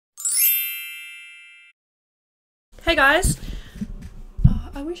Hey guys!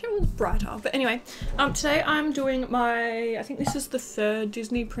 I wish it was brighter, but anyway, today I'm doing my, I think this is the third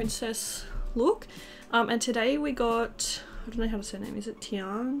Disney princess look, and today we got, I don't know how to say her name, is it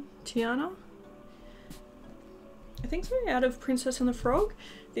TIANA? I think something out of Princess and the Frog.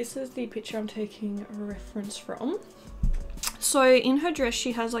 This is the picture I'm taking a reference from. So in her dress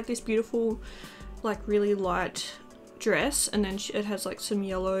she has like this beautiful, like really light dress, and then it has like some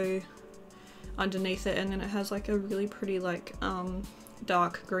yellow underneath it, and then it has like a really pretty like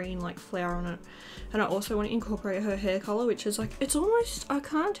dark green like flower on it. And I also want to incorporate her hair color, which is like, it's almost, I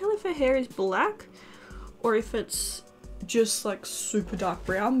can't tell if her hair is black or if it's just like super dark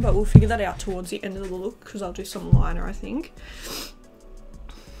brown, but we'll figure that out towards the end of the look because I'll do some liner, I think.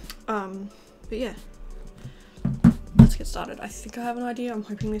 But yeah, let's get started. I think I have an idea. I'm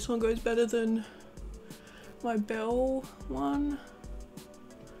hoping this one goes better than my Belle one,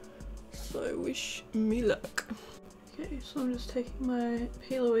 so wish me luck. Okay, so I'm just taking my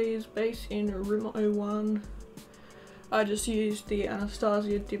P. Louise base in Room 01. I just used the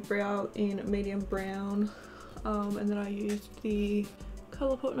Anastasia Dip Brow in medium brown, and then I used the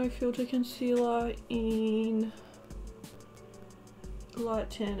Colourpop No Filter Concealer in light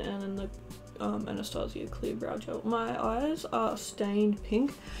 10, and then the Anastasia Clear Brow Gel. My eyes are stained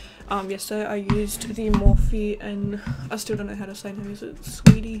pink. Yesterday I used the Morphe, and I still don't know how to say her name. Is it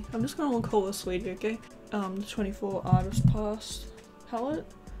Sweetie? I'm just gonna call her Sweetie, okay? The 24 Artist Pass palette.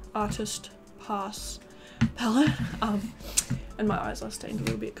 And my eyes are stained a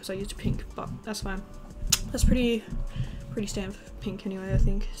little bit because I used pink, but that's fine. That's pretty standard pink anyway, I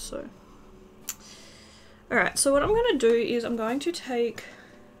think, so. Alright, so what I'm gonna do is I'm going to take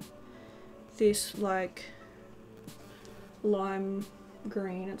this like lime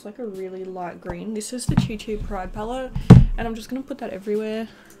green, it's like a really light green. This is the Chi Chi Pride palette, and I'm just gonna put that everywhere.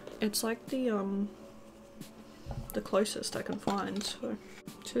 It's like the closest I can find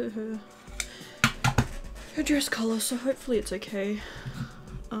to her dress color, so hopefully it's okay.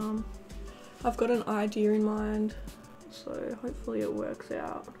 I've got an idea in mind, so hopefully it works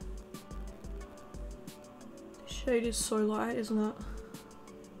out. The shade is so light, isn't it?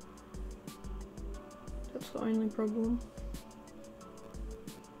 That's the only problem.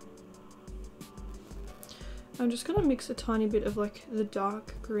 I'm just gonna mix a tiny bit of like the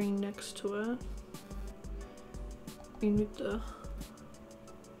dark green next to it in with the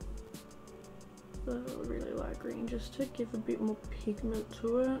really light green, just to give a bit more pigment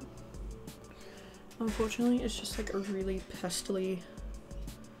to it. Unfortunately, it's just like a really pastel-y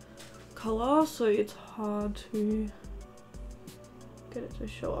colour, so it's hard to get it to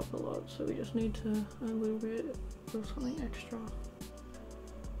show up a lot, so we just need to a little bit of something extra.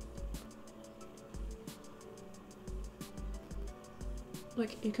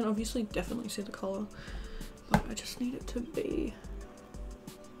 Like, you can obviously definitely see the colour, but I just need it to be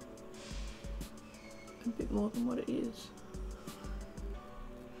a bit more than what it is.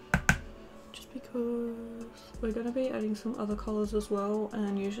 Just because we're going to be adding some other colours as well,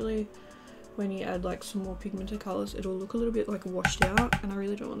 and usually when you add like some more pigmented colours it'll look a little bit like washed out, and I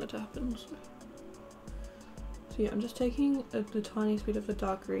really don't want that to happen. So yeah, I'm just taking the tiniest bit of the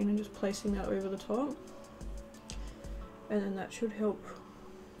dark green and just placing that over the top, and then that should help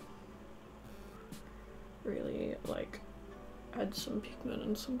really like add some pigment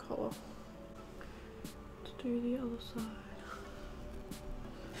and some colour. Let's do the other side.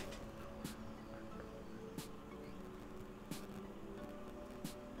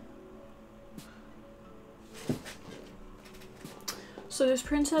 So this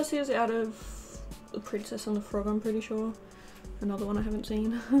princess is out of The Princess and the Frog, I'm pretty sure. Another one I haven't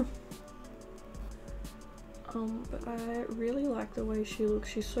seen. But I really like the way she looks.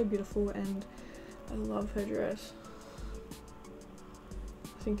 She's so beautiful, and I love her dress.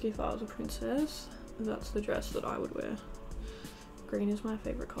 I think if I was a princess, that's the dress that I would wear. Green is my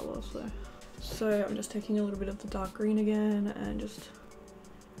favourite colour, so I'm just taking a little bit of the dark green again and just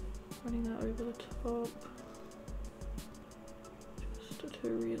running that over the top, just to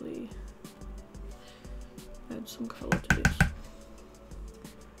really add some colour to this.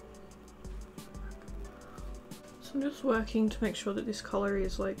 So I'm just working to make sure that this colour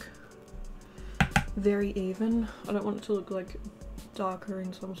is like very even. I don't want it to look like darker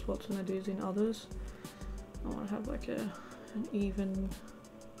in some spots than it is in others. I want to have like an even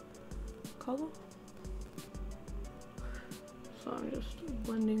colour. So I'm just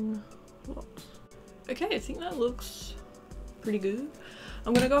blending lots. Okay, I think that looks pretty good.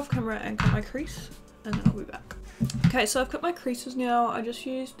 I'm gonna go off camera and cut my crease, and then I'll be back. Okay, so I've cut my creases now. I just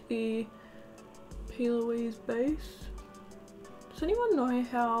used the P. Louise base Does anyone know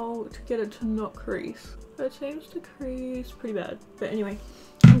how to get it to not crease? It seems to crease pretty bad. But anyway,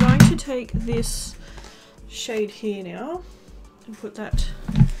 I'm going to take this shade here now and put that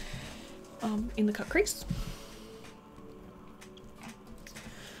in the cut crease.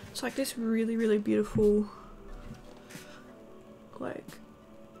 It's like this really, really beautiful, like,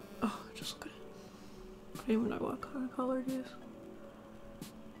 oh, just look at it. I don't even know what kind of colour it is.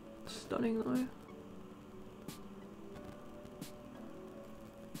 Stunning though.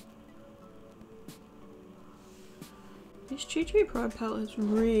 This Chi Chi Pride palette has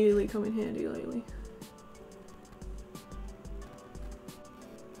really come in handy lately.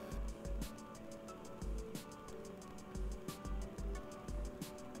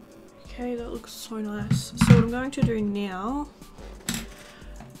 Okay, that looks so nice. So what I'm going to do now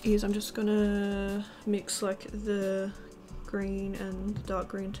is I'm just gonna mix like the green and the dark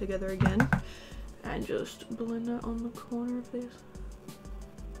green together again and just blend that on the corner of this.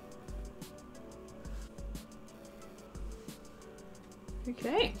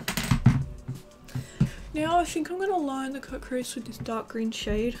 Okay. Now I think I'm gonna line the cut crease with this dark green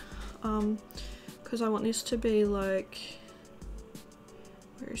shade because I want this to be like,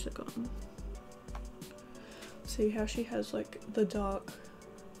 where is it gone? See how she has like the dark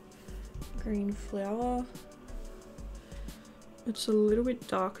green flower? It's a little bit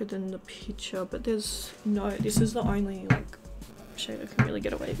darker than the picture, but there's no, this is the only like shade I can really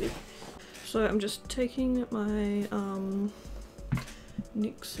get away with. So I'm just taking my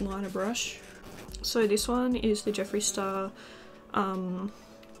NYX liner brush. So this one is the Jeffree Star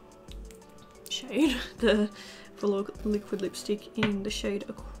shade, the Velour liquid lipstick in the shade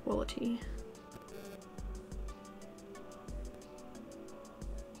Equality.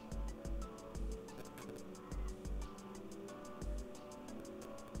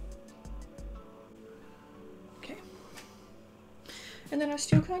 Okay. And then I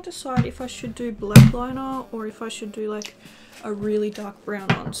still can't decide if I should do black liner or if I should do like a really dark brown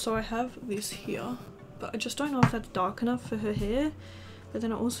one. So I have this here, but I just don't know if that's dark enough for her hair. But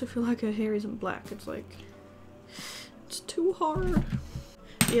then I also feel like her hair isn't black. It's like, it's too hard.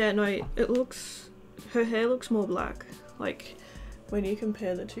 Yeah, no, it looks, her hair looks more black. Like when you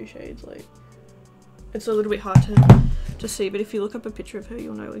compare the two shades, like it's a little bit hard to see, but if you look up a picture of her,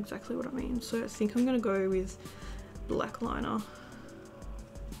 you'll know exactly what I mean. So I think I'm gonna go with black liner.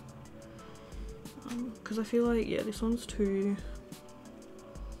 Because I feel like, yeah, this one's too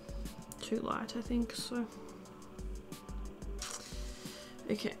light, I think, so.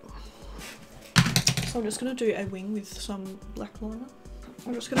 Okay. So I'm just going to do a wing with some black liner.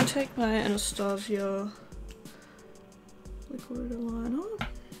 I'm just going to take my Anastasia liquid liner.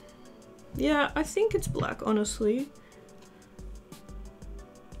 Yeah, I think it's black, honestly.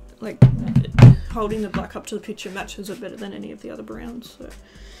 Like, holding the black up to the picture matches it better than any of the other browns, so.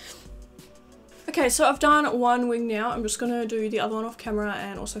 Okay, so I've done one wing now. I'm just going to do the other one off camera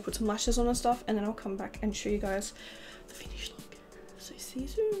and also put some lashes on and stuff, and then I'll come back and show you guys the finished look. So see you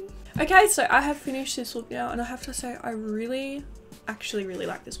soon. Okay, so I have finished this look now, and I have to say I really, actually really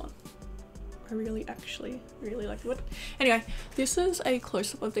like this one. I really like it. Anyway, this is a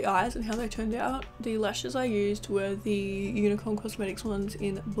close-up of the eyes and how they turned out. The lashes I used were the Unicorn Cosmetics ones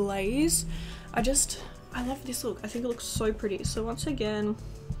in Blaze. I love this look. I think it looks so pretty. So once again,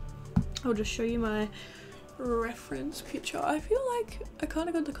 I'll just show you my reference picture. I feel like I kind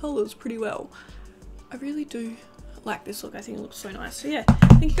of got the colours pretty well. I really do like this look. I think it looks so nice. So yeah,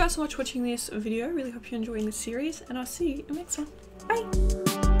 thank you guys so much for watching this video. Really hope you're enjoying this series, and I'll see you in the next one. Bye!